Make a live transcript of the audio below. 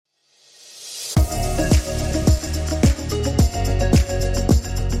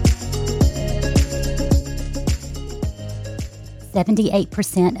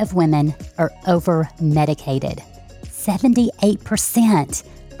78% of women are over-medicated. 78%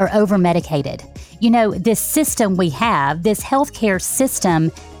 are over-medicated. You know, this system we have, this healthcare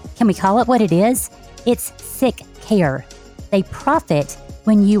system, can we call it what it is? It's sick care. They profit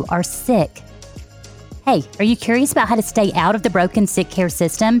when you are sick. Hey, are you curious about how to stay out of the broken sick care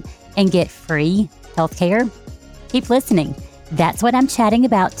system and get free healthcare? Keep listening. That's what I'm chatting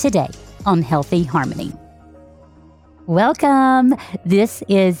about today on Healthy Harmony. Welcome. This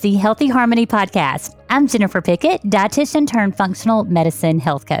is the Healthy Harmony podcast. I'm Jennifer Pickett, dietitian turned functional medicine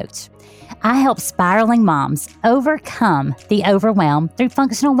health coach. I help spiraling moms overcome the overwhelm through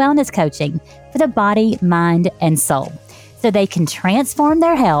functional wellness coaching for the body, mind, and soul, so they can transform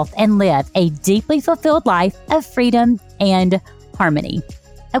their health and live a deeply fulfilled life of freedom and harmony.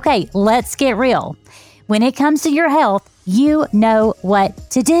 Okay, let's get real. When it comes to your health, you know what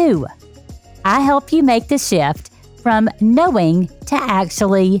to do. I help you make the shift from knowing to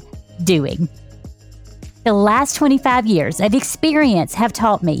actually doing. The last 25 years of experience have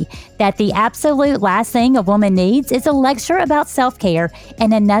taught me that the absolute last thing a woman needs is a lecture about self-care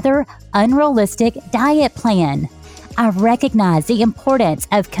and another unrealistic diet plan. I recognize the importance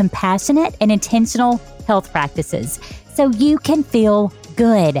of compassionate and intentional health practices so you can feel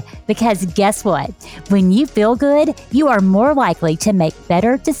good. Because guess what? When you feel good, you are more likely to make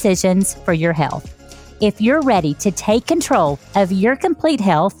better decisions for your health. If you're ready to take control of your complete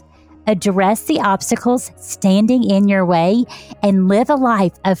health, address the obstacles standing in your way, and live a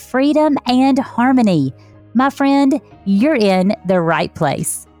life of freedom and harmony, my friend, you're in the right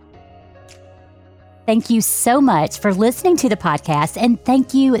place. Thank you so much for listening to the podcast, and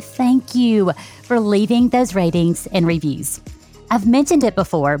thank you for leaving those ratings and reviews. I've mentioned it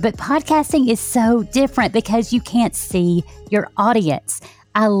before, but podcasting is so different because you can't see your audience.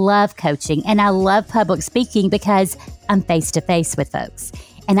 I love coaching and I love public speaking because I'm face-to-face with folks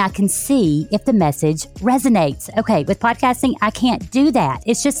and I can see if the message resonates. Okay, with podcasting, I can't do that.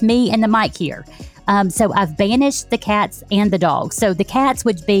 It's just me and the mic here. So I've banished the cats and the dogs. So the cats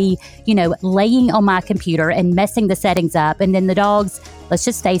would be, laying on my computer and messing the settings up. And then the dogs, let's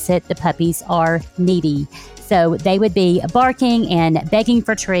just face it, the puppies are needy. So they would be barking and begging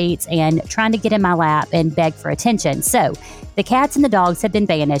for treats and trying to get in my lap and beg for attention. So the cats and the dogs have been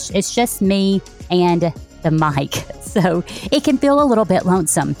banished. It's just me and the mic. So it can feel a little bit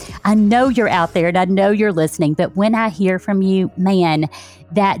lonesome. I know you're out there and I know you're listening, but when I hear from you, man,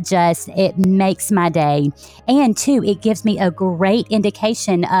 it makes my day. And two, it gives me a great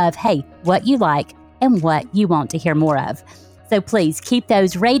indication of, hey, what you like and what you want to hear more of. So please keep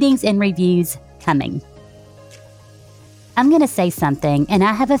those ratings and reviews coming. I'm going to say something, and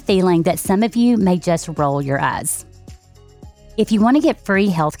I have a feeling that some of you may just roll your eyes. If you want to get free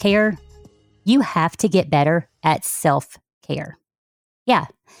healthcare, you have to get better at self-care. Yeah,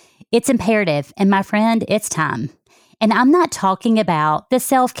 it's imperative. And my friend, it's time. And I'm not talking about the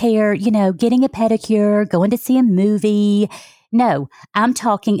self-care, getting a pedicure, going to see a movie. No, I'm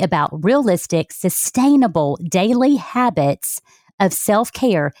talking about realistic, sustainable daily habits of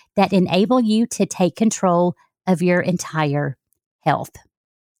self-care that enable you to take control of your entire health.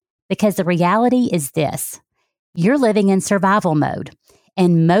 Because the reality is this, you're living in survival mode.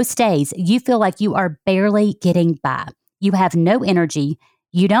 And most days you feel like you are barely getting by. You have no energy.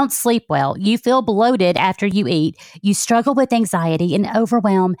 You don't sleep well. You feel bloated after you eat. You struggle with anxiety and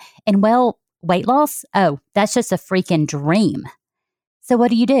overwhelm. And weight loss? Oh, that's just a freaking dream. So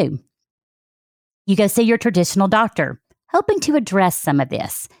what do? You go see your traditional doctor, hoping to address some of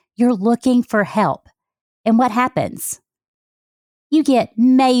this. You're looking for help. And what happens? You get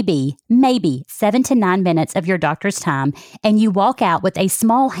maybe 7 to 9 minutes of your doctor's time, and you walk out with a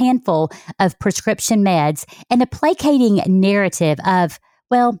small handful of prescription meds and a placating narrative of,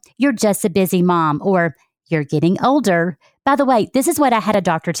 you're just a busy mom, or you're getting older. By the way, this is what I had a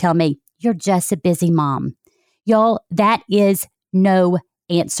doctor tell me. You're just a busy mom. Y'all, that is no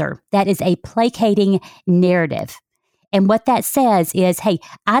answer. That is a placating narrative. And what that says is, hey,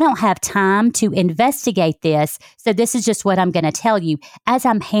 I don't have time to investigate this, so this is just what I'm going to tell you as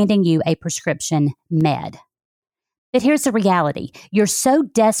I'm handing you a prescription med. But here's the reality. You're so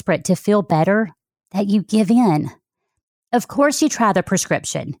desperate to feel better that you give in. Of course you try the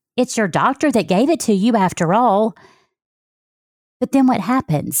prescription. It's your doctor that gave it to you after all. But then what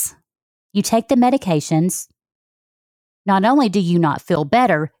happens? You take the medications. Not only do you not feel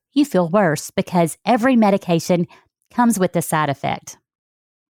better, you feel worse because every medication comes with a side effect.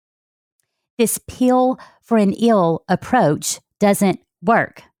 This pill for an ill approach doesn't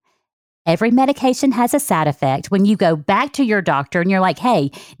work. Every medication has a side effect. When you go back to your doctor and you're like, hey,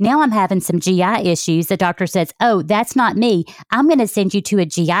 now I'm having some GI issues, the doctor says, oh, that's not me. I'm going to send you to a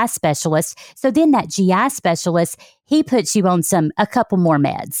GI specialist. So then that GI specialist, he puts you on a couple more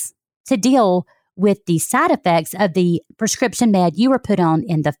meds to deal with the side effects of the prescription med you were put on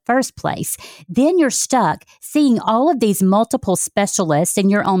in the first place. Then you're stuck seeing all of these multiple specialists and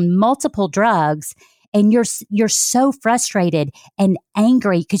you're on multiple drugs. And you're so frustrated and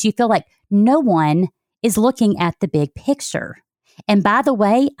angry because you feel like no one is looking at the big picture. And by the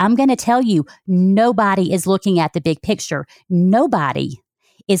way, I'm going to tell you, nobody is looking at the big picture. Nobody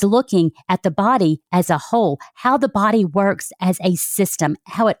is looking at the body as a whole, how the body works as a system,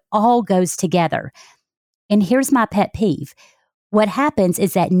 how it all goes together. And here's my pet peeve. What happens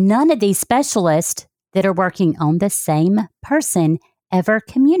is that none of these specialists that are working on the same person ever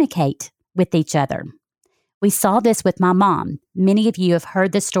communicate with each other. We saw this with my mom. Many of you have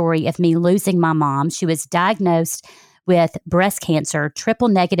heard the story of me losing my mom. She was diagnosed with breast cancer, triple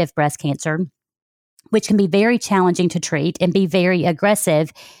negative breast cancer, which can be very challenging to treat and be very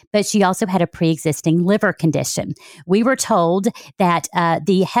aggressive, but she also had a pre-existing liver condition. We were told that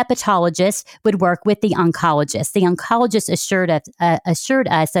the hepatologist would work with the oncologist. The oncologist assured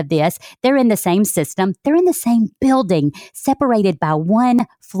us of this. They're in the same system. They're in the same building, separated by one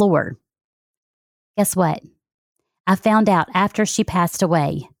floor. Guess what? I found out after she passed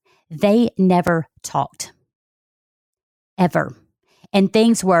away, they never talked. Ever. And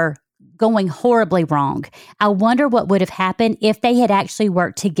things were going horribly wrong. I wonder what would have happened if they had actually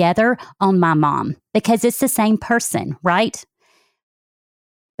worked together on my mom, because it's the same person, right?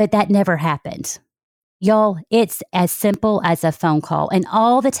 But that never happened. Y'all, it's as simple as a phone call. And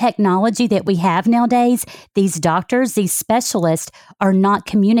all the technology that we have nowadays, these doctors, these specialists are not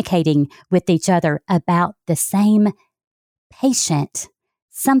communicating with each other about the same patient.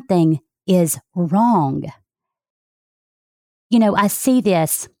 Something is wrong. You know, I see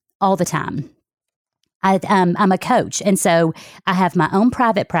this all the time. I'm a coach, and so I have my own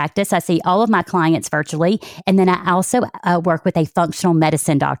private practice. I see all of my clients virtually, and then I also work with a functional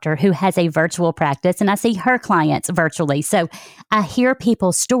medicine doctor who has a virtual practice, and I see her clients virtually. So I hear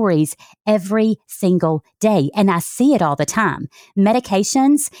people's stories every single day, and I see it all the time.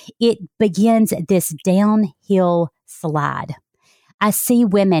 Medications, it begins this downhill slide. I see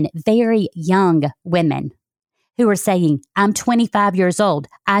women, very young women, who are saying, I'm 25 years old.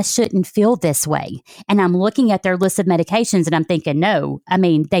 I shouldn't feel this way. And I'm looking at their list of medications and I'm thinking, no, I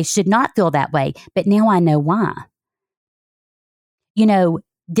mean, they should not feel that way. But now I know why. You know,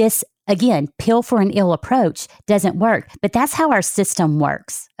 this, again, pill for an ill approach doesn't work, but that's how our system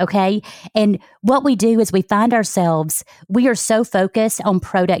works, okay? And what we do is we find ourselves, we are so focused on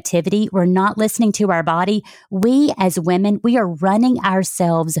productivity, we're not listening to our body. We as women, we are running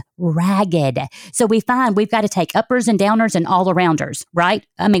ourselves ragged. So we find we've got to take uppers and downers and all arounders, right?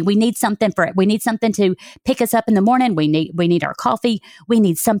 I mean, we need something to pick us up in the morning. We need our coffee. We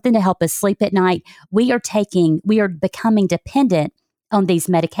need something to help us sleep at night. We are becoming dependent on these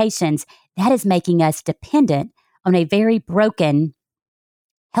medications. That is making us dependent on a very broken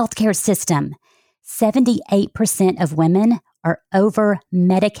healthcare system. 78% of women are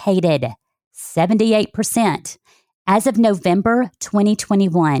over-medicated. 78%. As of November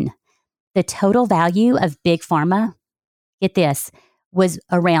 2021, the total value of Big Pharma, get this, was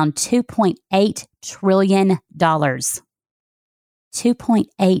around $2.8 trillion.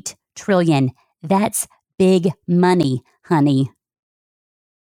 $2.8 trillion. That's big money, honey.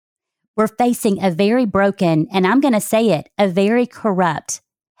 We're facing a very broken, and I'm going to say it, a very corrupt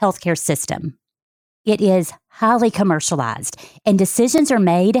healthcare system. It is highly commercialized, and decisions are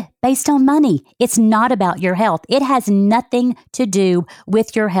made based on money. It's not about your health. It has nothing to do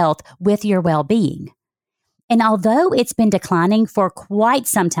with your health, with your well-being. And although it's been declining for quite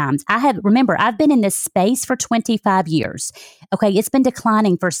some time, I've been in this space for 25 years. Okay, it's been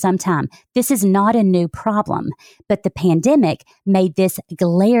declining for some time. This is not a new problem, but the pandemic made this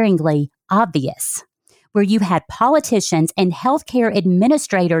glaringly obvious, where you had politicians and healthcare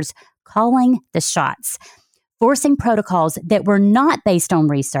administrators calling the shots, forcing protocols that were not based on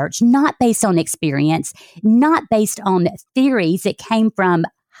research, not based on experience, not based on theories that came from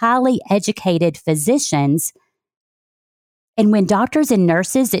highly educated physicians. And when doctors and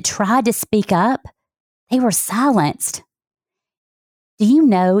nurses that tried to speak up, they were silenced. Do you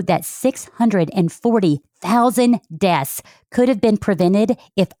know that 640,000 deaths could have been prevented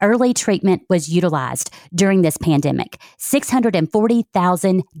if early treatment was utilized during this pandemic?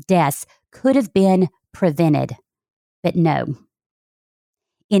 640,000 deaths could have been prevented. But no.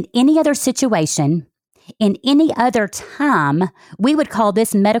 In any other situation, In any other time, we would call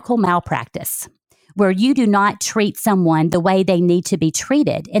this medical malpractice, where you do not treat someone the way they need to be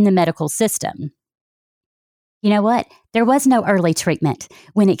treated in the medical system. You know what? There was no early treatment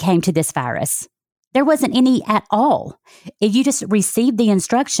when it came to this virus. There wasn't any at all. You just received the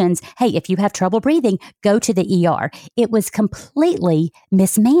instructions, hey, if you have trouble breathing, go to the ER. It was completely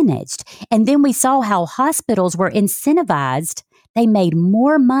mismanaged. And then we saw how hospitals were incentivized. They made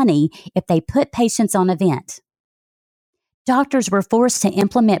more money if they put patients on a vent. Doctors were forced to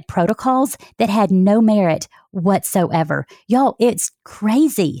implement protocols that had no merit whatsoever. Y'all, it's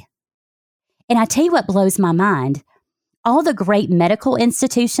crazy. And I tell you what blows my mind. All the great medical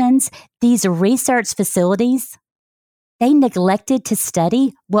institutions, these research facilities, they neglected to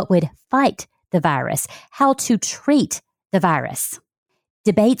study what would fight the virus, how to treat the virus.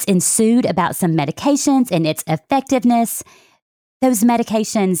 Debates ensued about some medications and its effectiveness. Those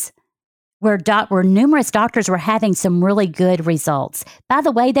medications where numerous doctors were having some really good results. By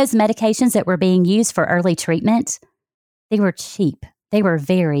the way, those medications that were being used for early treatment, they were cheap. They were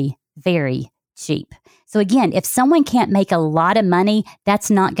very, very cheap. So again, if someone can't make a lot of money,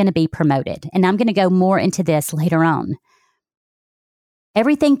 that's not going to be promoted. And I'm going to go more into this later on.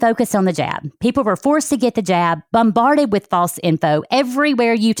 Everything focused on the jab. People were forced to get the jab, bombarded with false info.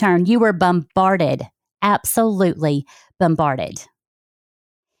 Everywhere you turn, you were bombarded, absolutely bombarded.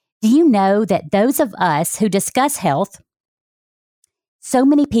 Do you know that those of us who discuss health, so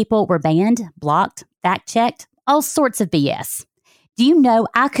many people were banned, blocked, fact-checked, all sorts of BS. Do you know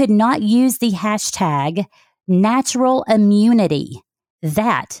I could not use the hashtag natural immunity?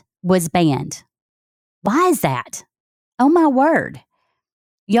 That was banned. Why is that? Oh my word.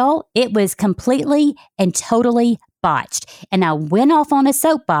 Y'all, it was completely and totally botched. And I went off on a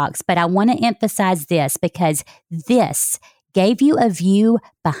soapbox, but I want to emphasize this because this gave you a view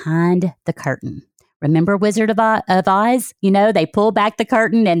behind the curtain. Remember Wizard of Oz? You know, they pull back the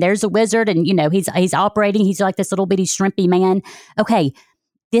curtain and there's a wizard and, you know, he's operating. He's like this little bitty shrimpy man. Okay,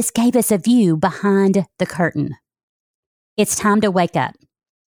 this gave us a view behind the curtain. It's time to wake up.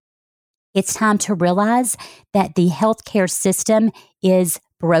 It's time to realize that the healthcare system is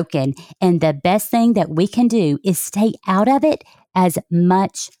broken. And the best thing that we can do is stay out of it as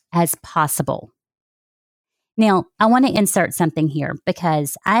much as possible. Now, I want to insert something here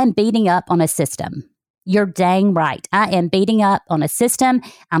because I am beating up on a system. You're dang right. I am beating up on a system.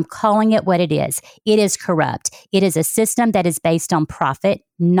 I'm calling it what it is. It is corrupt. It is a system that is based on profit,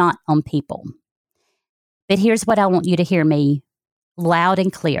 not on people. But here's what I want you to hear me loud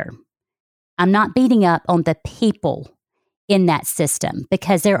and clear. I'm not beating up on the people in that system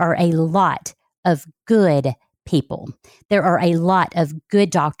because there are a lot of good people. There are a lot of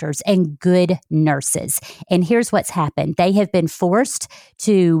good doctors and good nurses. And here's what's happened. They have been forced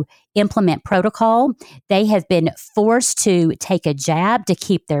to implement protocol. They have been forced to take a jab to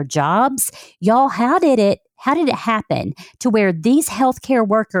keep their jobs. Y'all, how did it happen to where these healthcare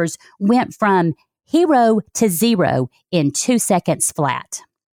workers went from hero to zero in 2 seconds flat?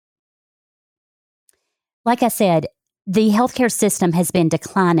 Like I said, the healthcare system has been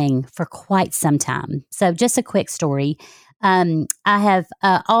declining for quite some time. So just a quick story. I have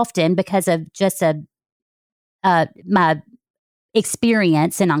often, because of just my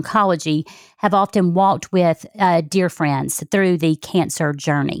experience in oncology, have often walked with dear friends through the cancer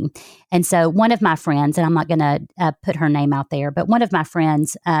journey. And so one of my friends, and I'm not going to put her name out there, but one of my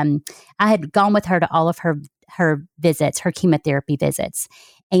friends, I had gone with her to all of her visits, her chemotherapy visits.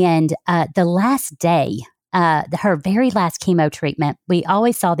 And the last day, her very last chemo treatment, we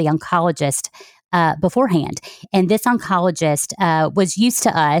always saw the oncologist beforehand. And this oncologist was used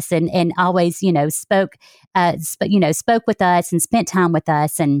to us and always, spoke with us and spent time with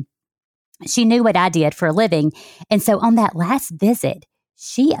us. And she knew what I did for a living. And so on that last visit,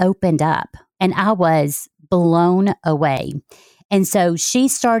 she opened up and I was blown away. And so she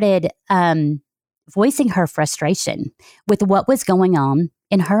started voicing her frustration with what was going on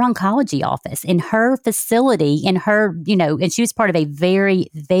in her oncology office, in her facility, in her, and she was part of a very,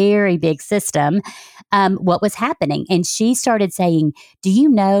 very big system, what was happening. And she started saying, do you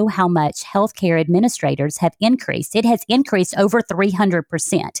know how much healthcare administrators have increased? It has increased over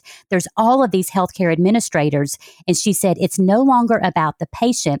 300%. There's all of these healthcare administrators. And she said, it's no longer about the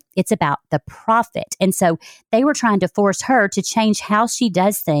patient, it's about the profit. And so they were trying to force her to change how she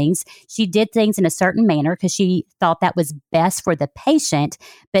does things. She did things in a certain manner because she thought that was best for the patient.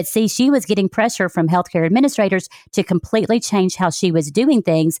 But see, she was getting pressure from healthcare administrators to completely change how she was doing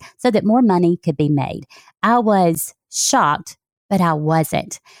things so that more money could be made. I was shocked, but I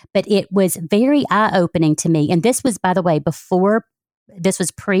wasn't. But it was very eye-opening to me. And this was, by the way, this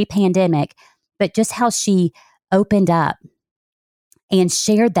was pre-pandemic, but just how she opened up and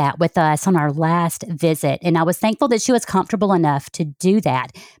shared that with us on our last visit. And I was thankful that she was comfortable enough to do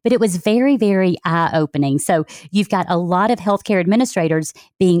that. But it was very, very eye-opening. So you've got a lot of healthcare administrators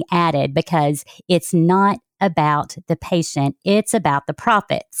being added because it's not about the patient, it's about the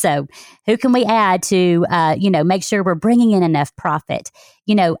profit. So who can we add to, make sure we're bringing in enough profit?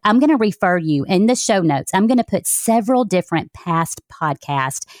 I'm going to refer you in the show notes. I'm going to put several different past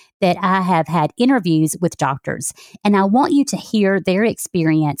podcasts that I have had interviews with doctors, and I want you to hear their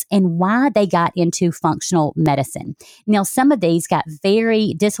experience and why they got into functional medicine. Now, some of these got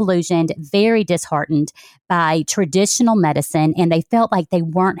very disillusioned, very disheartened by traditional medicine, and they felt like they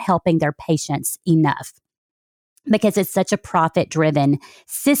weren't helping their patients enough, because it's such a profit-driven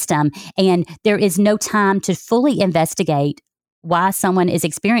system, and there is no time to fully investigate why someone is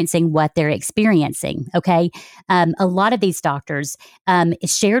experiencing what they're experiencing, okay? A lot of these doctors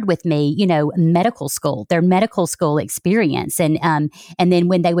shared with me, medical school, their medical school experience, and then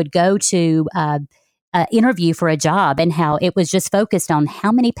when they would go to interview for a job, and how it was just focused on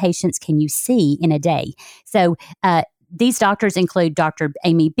how many patients can you see in a day. So these doctors include Dr.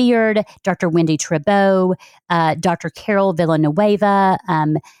 Amy Beard, Dr. Wendy Trebeau, Dr. Carol Villanueva,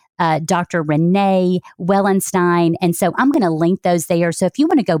 Dr. Renee Wellenstein. And so I'm going to link those there. So if you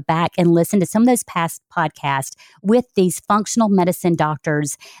want to go back and listen to some of those past podcasts with these functional medicine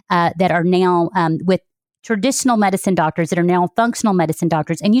doctors that are now with traditional medicine doctors that are now functional medicine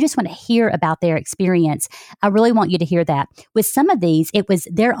doctors, and you just want to hear about their experience, I really want you to hear that. With some of these, it was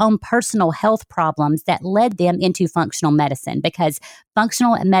their own personal health problems that led them into functional medicine, because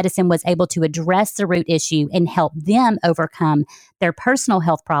functional medicine was able to address the root issue and help them overcome their personal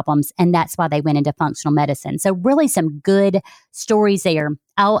health problems, and that's why they went into functional medicine. So really some good stories there.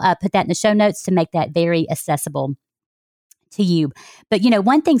 I'll put that in the show notes to make that very accessible to you. But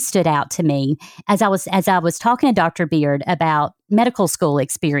one thing stood out to me as I was talking to Dr. Beard about medical school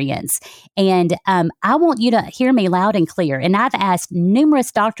experience, and I want you to hear me loud and clear. And I've asked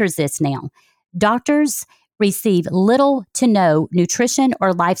numerous doctors this now. Doctors receive little to no nutrition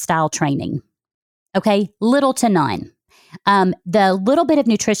or lifestyle training. Okay, little to none. The little bit of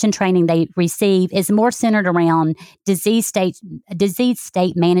nutrition training they receive is more centered around disease state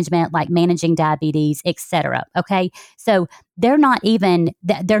management, like managing diabetes, etc. Okay, so they're not even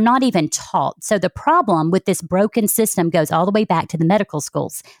taught. So the problem with this broken system goes all the way back to the medical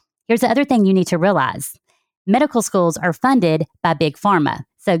schools. Here's the other thing you need to realize: medical schools are funded by Big Pharma.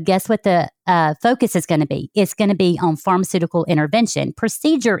 So guess what the focus is going to be? It's going to be on pharmaceutical intervention,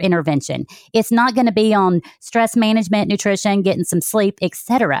 procedure intervention. It's not going to be on stress management, nutrition, getting some sleep,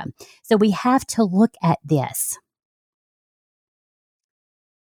 etc. So we have to look at this.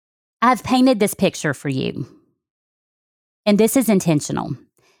 I've painted this picture for you, and this is intentional,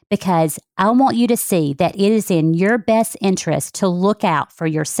 because I want you to see that it is in your best interest to look out for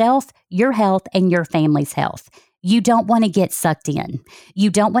yourself, your health, and your family's health. You don't want to get sucked in. You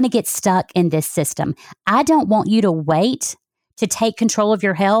don't want to get stuck in this system. I don't want you to wait to take control of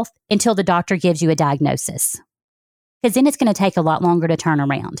your health until the doctor gives you a diagnosis, because then it's going to take a lot longer to turn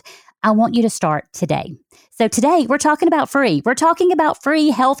around. I want you to start today. So today we're talking about free. We're talking about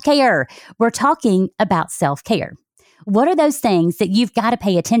free healthcare. We're talking about self-care. What are those things that you've got to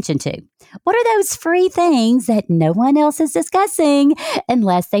pay attention to? What are those free things that no one else is discussing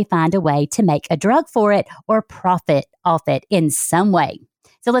unless they find a way to make a drug for it or profit off it in some way?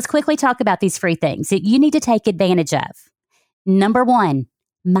 So let's quickly talk about these free things that you need to take advantage of. Number one,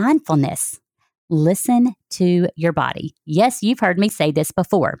 mindfulness. Listen to your body. Yes, you've heard me say this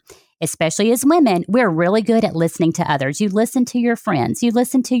before. Especially as women, we're really good at listening to others. You listen to your friends. You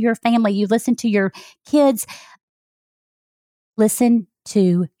listen to your family. You listen to your kids. Listen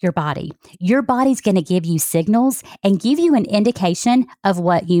to your body. Your body's going to give you signals and give you an indication of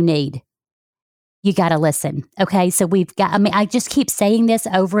what you need. You got to listen. Okay. So I just keep saying this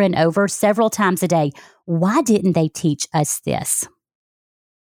over and over several times a day. Why didn't they teach us this?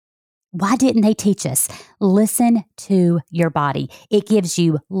 Why didn't they teach us? Listen to your body. It gives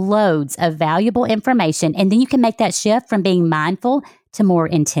you loads of valuable information, and then you can make that shift from being mindful to more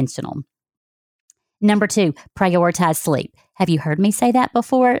intentional. Number two, prioritize sleep. Have you heard me say that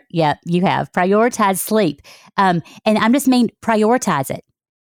before? Yeah, you have. Prioritize sleep. And I'm just mean prioritize it.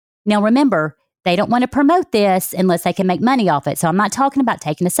 Now, remember, they don't want to promote this unless they can make money off it. So I'm not talking about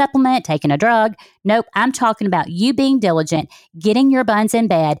taking a supplement, taking a drug. Nope. I'm talking about you being diligent, getting your buns in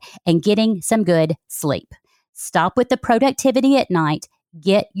bed, and getting some good sleep. Stop with the productivity at night.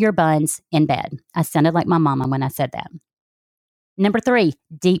 Get your buns in bed. I sounded like my mama when I said that. Number three,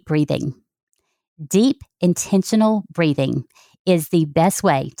 deep breathing. Deep, intentional breathing. is the best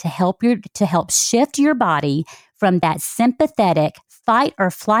way to help shift your body from that sympathetic fight or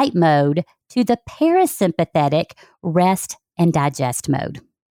flight mode to the parasympathetic rest and digest mode.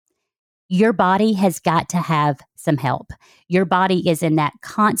 Your body has got to have some help. Your body is in that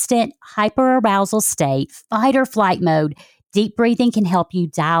constant hyperarousal state, fight or flight mode. Deep breathing can help you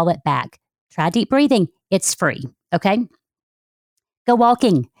dial it back. Try deep breathing. It's free, okay? Go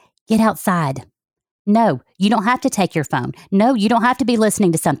walking. Get outside. No, you don't have to take your phone. No, you don't have to be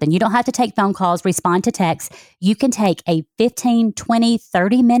listening to something. You don't have to take phone calls, respond to texts. You can take a 15, 20,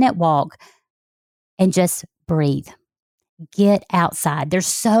 30-minute walk and just breathe. Get outside. There's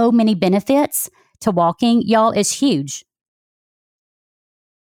so many benefits to walking. Y'all, it's huge.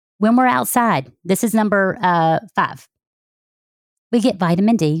 When we're outside, this is number 5. We get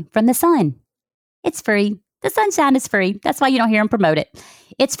vitamin D from the sun. It's free. The sunshine is free. That's why you don't hear them promote it.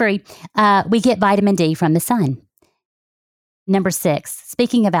 It's free. We get vitamin D from the sun. Number 6,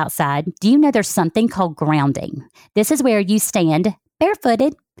 speaking of outside, do you know there's something called grounding? This is where you stand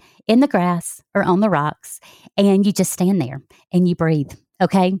barefooted in the grass or on the rocks, and you just stand there and you breathe,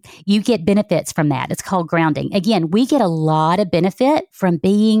 okay? You get benefits from that. It's called grounding. Again, we get a lot of benefit from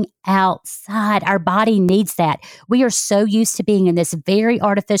being outside. Our body needs that. We are so used to being in this very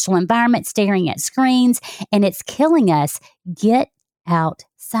artificial environment, staring at screens, and it's killing us. Get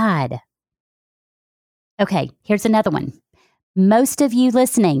outside. Okay, here's another one. Most of you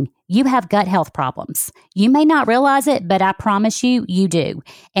listening, you have gut health problems. You may not realize it, but I promise you, you do.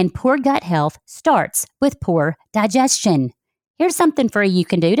 And poor gut health starts with poor digestion. Here's something free you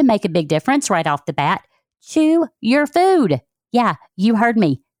can do to make a big difference right off the bat. Chew your food. Yeah, you heard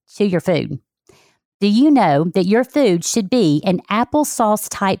me. Chew your food. Do you know that your food should be an applesauce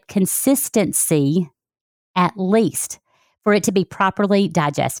type consistency at least for it to be properly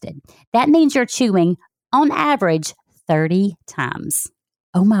digested? That means you're chewing on average 30 times.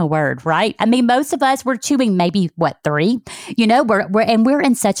 Oh my word, right? I mean, most of us, we're chewing maybe 3? You know, we're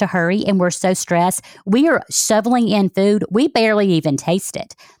in such a hurry and we're so stressed. We are shoveling in food. We barely even taste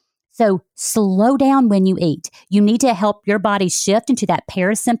it. So slow down when you eat. You need to help your body shift into that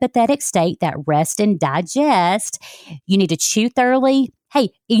parasympathetic state, that rest and digest. You need to chew thoroughly. Hey,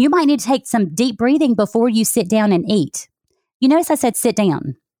 you might need to take some deep breathing before you sit down and eat. You notice I said sit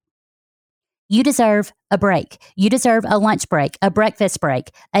down. You deserve a break. You deserve a lunch break, a breakfast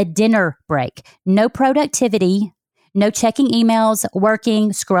break, a dinner break. No productivity, no checking emails,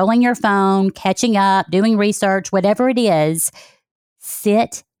 working, scrolling your phone, catching up, doing research, whatever it is.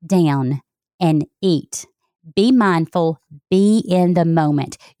 Sit down and eat. Be mindful. Be in the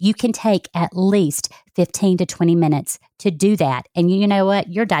moment. You can take at least 15 to 20 minutes to do that. And you know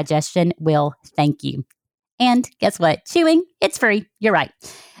what? Your digestion will thank you. And guess what? Chewing, it's free. You're right.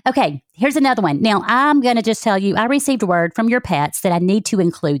 Okay, here's another one. Now, I'm going to just tell you, I received word from your pets that I need to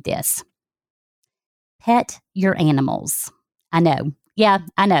include this. Pet your animals. I know. Yeah,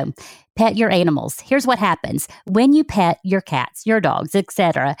 I know. Pet your animals. Here's what happens. When you pet your cats, your dogs,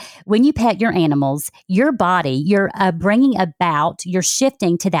 etc., when you pet your animals, your body, you're you're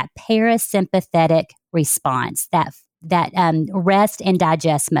shifting to that parasympathetic response, that rest and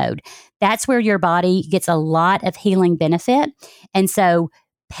digest mode. That's where your body gets a lot of healing benefit. And so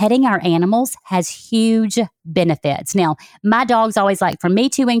petting our animals has huge benefits. Now, my dogs always like for me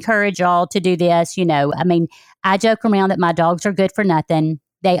to encourage y'all to do this. You know, I mean, I joke around that my dogs are good for nothing.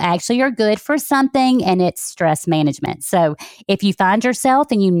 They actually are good for something, and it's stress management. So if you find yourself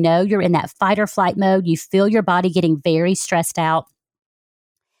and you know you're in that fight or flight mode, you feel your body getting very stressed out,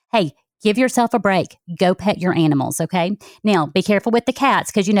 hey, give yourself a break. Go pet your animals, okay? Now, be careful with the cats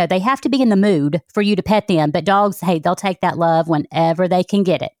because, you know, they have to be in the mood for you to pet them. But dogs, hey, they'll take that love whenever they can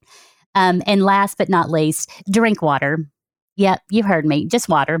get it. And last but not least, drink water. Yep, you heard me. Just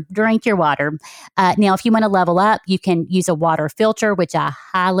water. Drink your water. Now, if you want to level up, you can use a water filter, which I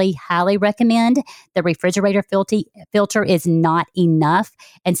highly, highly recommend. The refrigerator filter is not enough.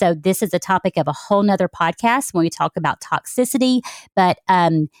 And so this is a topic of a whole nother podcast when we talk about toxicity. But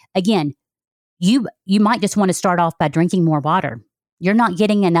again, you might just want to start off by drinking more water. You're not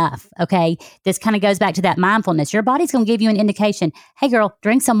getting enough, okay? This kind of goes back to that mindfulness. Your body's going to give you an indication. Hey, girl,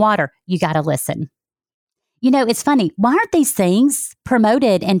 drink some water. You got to listen. You know, it's funny. Why aren't these things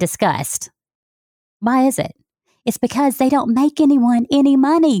promoted and discussed? Why is it? It's because they don't make anyone any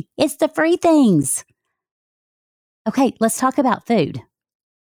money. It's the free things. Okay, let's talk about food.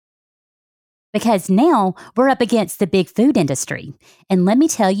 because now we're up against the big food industry. And let me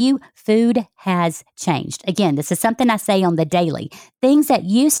tell you, food has changed. Again, this is something I say on the daily. Things that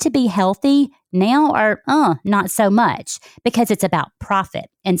used to be healthy now are not so much because it's about profit.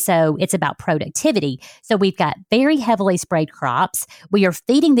 And so it's about productivity. So we've got very heavily sprayed crops. We are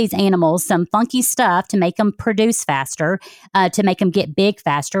feeding these animals some funky stuff to make them produce faster, to make them get big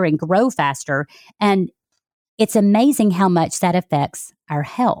faster and grow faster. And it's amazing how much that affects our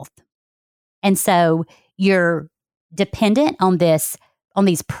health. And so you're dependent on these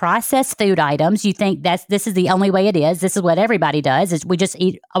processed food items. You think this is the only way it is. This is what everybody does, is we just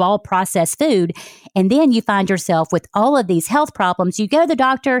eat all processed food. And then you find yourself with all of these health problems. You go to the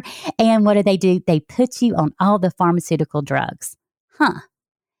doctor, and what do? They put you on all the pharmaceutical drugs.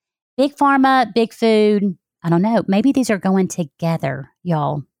 Big pharma, big food. I don't know. Maybe these are going together,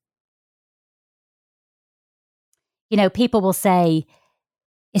 y'all. People will say,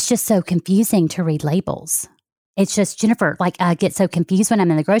 it's just so confusing to read labels. It's just, Jennifer, I get so confused when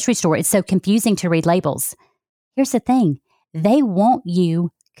I'm in the grocery store. It's so confusing to read labels. Here's the thing. They want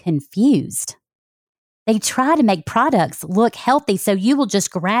you confused. They try to make products look healthy so you will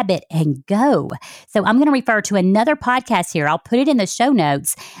just grab it and go. So I'm going to refer to another podcast here. I'll put it in the show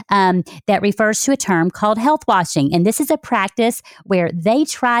notes that refers to a term called health washing. And this is a practice where they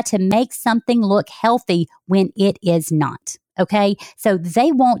try to make something look healthy when it is not. Okay, so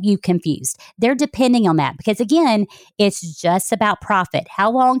they want you confused. They're depending on that because, again, it's just about profit. How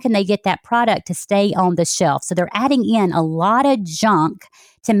long can they get that product to stay on the shelf? So they're adding in a lot of junk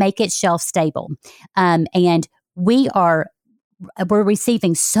to make it shelf stable. And we're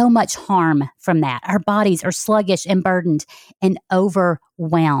receiving so much harm from that. Our bodies are sluggish and burdened and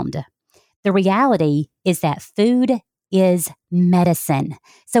overwhelmed. The reality is that food is medicine.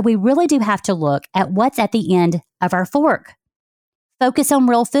 So we really do have to look at what's at the end of our fork. Focus on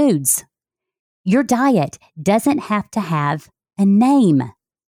real foods. Your diet doesn't have to have a name.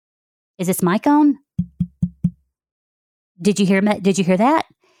 Is this mic on? Did you hear that?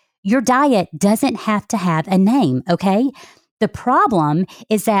 Your diet doesn't have to have a name, okay? The problem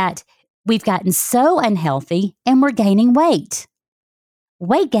is that we've gotten so unhealthy and we're gaining weight.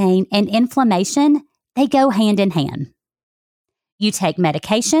 Weight gain and inflammation, they go hand in hand. You take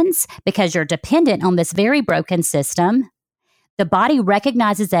medications because you're dependent on this very broken system. The body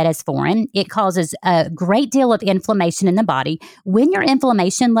recognizes that as foreign. It causes a great deal of inflammation in the body. When your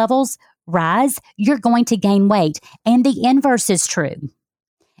inflammation levels rise, you're going to gain weight. And the inverse is true.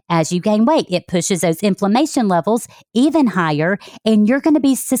 As you gain weight, it pushes those inflammation levels even higher, and you're going to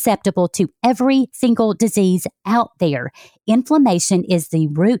be susceptible to every single disease out there. Inflammation is the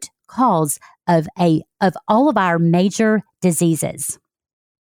root cause of all of our major diseases.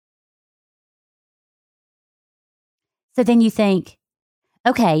 So then you think,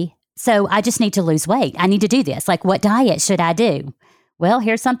 okay, so I just need to lose weight. I need to do this. What diet should I do? Well,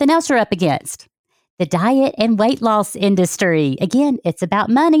 here's something else you're up against. The diet and weight loss industry. Again, it's about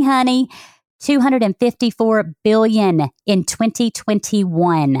money, honey. $254 billion in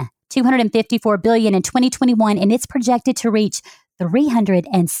 2021. $254 billion in 2021, and it's projected to reach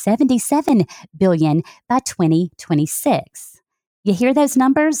 $377 billion by 2026. You hear those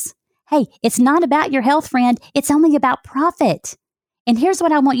numbers? Hey, it's not about your health, friend. It's only about profit. And here's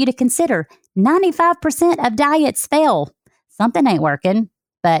what I want you to consider. 95% of diets fail. Something ain't working,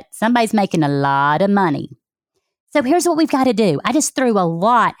 but somebody's making a lot of money. So here's what we've got to do. I just threw a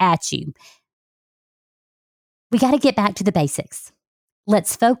lot at you. We got to get back to the basics.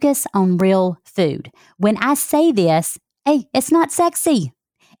 Let's focus on real food. When I say this, hey, it's not sexy.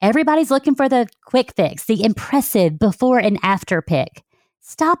 Everybody's looking for the quick fix, the impressive before and after pic.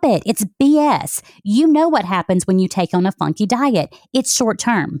 Stop it. It's BS. You know what happens when you take on a funky diet. It's short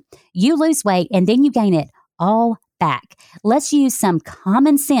term. You lose weight and then you gain it all back. Let's use some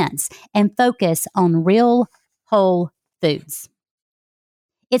common sense and focus on real whole foods.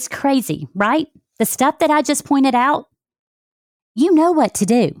 It's crazy, right? The stuff that I just pointed out, you know what to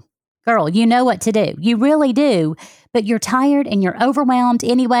do. Girl, you know what to do. You really do. But you're tired and you're overwhelmed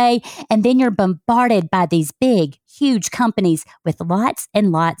anyway. And then you're bombarded by these big, huge companies with lots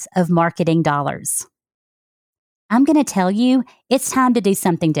and lots of marketing dollars. I'm going to tell you, it's time to do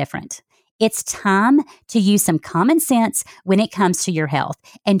something different. It's time to use some common sense when it comes to your health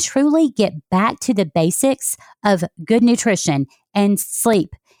and truly get back to the basics of good nutrition and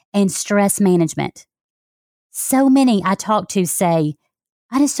sleep and stress management. So many I talk to say,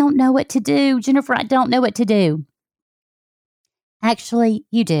 I just don't know what to do. Jennifer, I don't know what to do. Actually,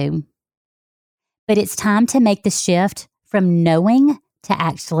 you do. But it's time to make the shift from knowing to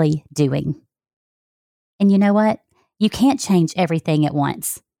actually doing. And you know what? You can't change everything at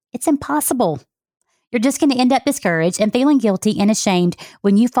once. It's impossible. You're just going to end up discouraged and feeling guilty and ashamed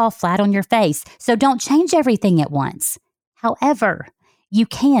when you fall flat on your face. So don't change everything at once. However, you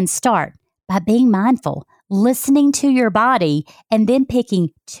can start by being mindful, listening to your body, and then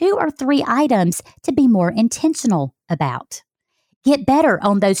picking 2 or 3 items to be more intentional about. Get better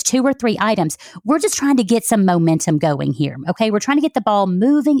on those 2 or 3 items. We're just trying to get some momentum going here, okay? We're trying to get the ball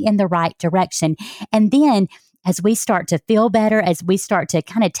moving in the right direction. And then as we start to feel better, as we start to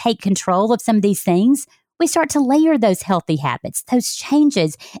kind of take control of some of these things, we start to layer those healthy habits, those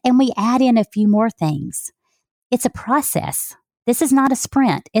changes, and we add in a few more things. It's a process. This is not a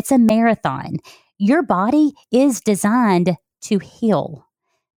sprint. It's a marathon. Your body is designed to heal.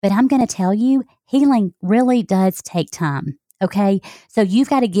 But I'm going to tell you, healing really does take time. Okay, so you've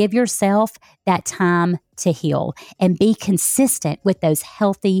got to give yourself that time to heal and be consistent with those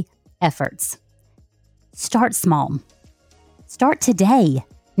healthy efforts. Start small. Start today,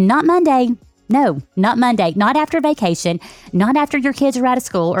 not Monday. No, not Monday, not after vacation, not after your kids are out of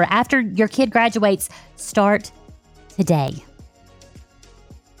school or after your kid graduates. Start today.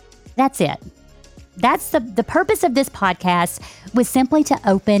 That's it. That's the purpose of this podcast was simply to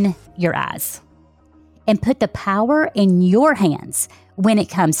open your eyes and put the power in your hands when it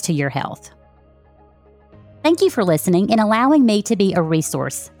comes to your health. Thank you for listening and allowing me to be a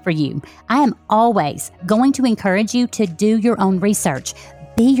resource for you. I am always going to encourage you to do your own research,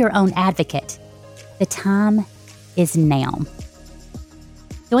 be your own advocate. The time is now.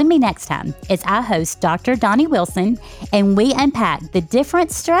 Join me next time as I host Dr. Donnie Wilson and we unpack the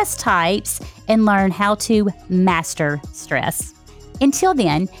different stress types and learn how to master stress. Until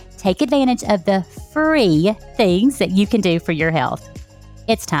then, take advantage of the free things that you can do for your health.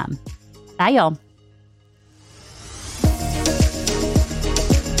 It's time. Bye, y'all.